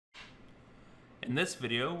In this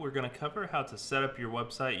video, we're going to cover how to set up your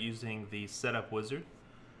website using the Setup Wizard.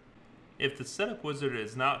 If the Setup Wizard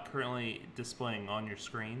is not currently displaying on your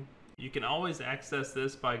screen, you can always access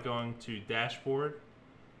this by going to Dashboard,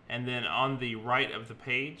 and then on the right of the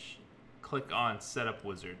page, click on Setup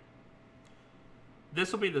Wizard.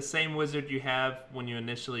 This will be the same wizard you have when you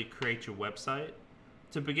initially create your website.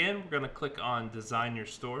 To begin, we're going to click on Design Your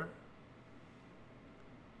Store,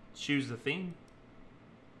 choose the theme.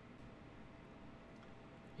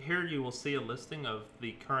 Here you will see a listing of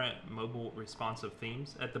the current mobile responsive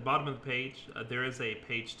themes. At the bottom of the page, there is a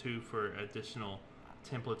page 2 for additional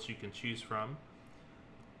templates you can choose from.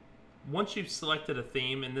 Once you've selected a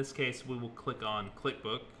theme, in this case we will click on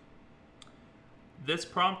ClickBook. This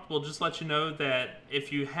prompt will just let you know that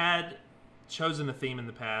if you had chosen a theme in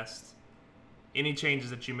the past, any changes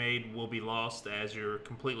that you made will be lost as you're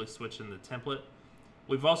completely switching the template.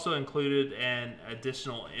 We've also included an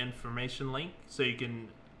additional information link so you can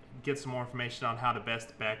get some more information on how to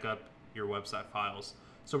best back up your website files.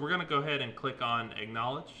 So we're going to go ahead and click on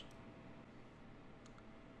Acknowledge.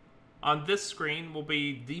 On this screen will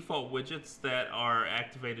be default widgets that are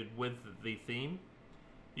activated with the theme.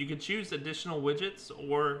 You can choose additional widgets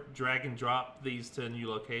or drag and drop these to a new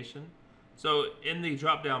location. So in the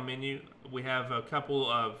drop down menu, we have a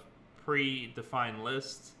couple of pre-defined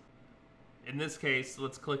lists. In this case,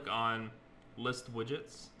 let's click on List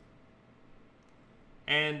Widgets.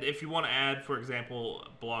 And if you want to add, for example,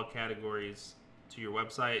 blog categories to your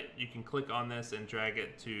website, you can click on this and drag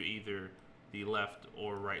it to either the left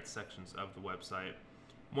or right sections of the website.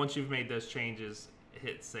 Once you've made those changes,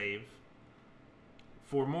 hit Save.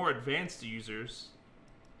 For more advanced users,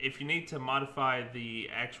 if you need to modify the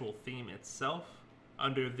actual theme itself,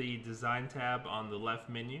 under the Design tab on the left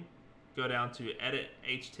menu, go down to Edit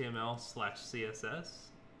HTML/CSS.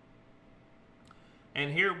 And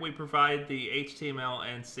here we provide the HTML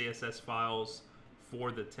and CSS files for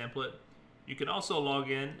the template. You can also log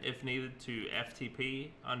in if needed to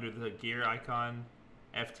FTP under the gear icon,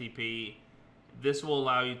 FTP. This will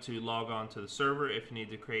allow you to log on to the server if you need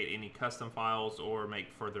to create any custom files or make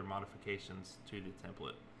further modifications to the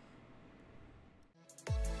template.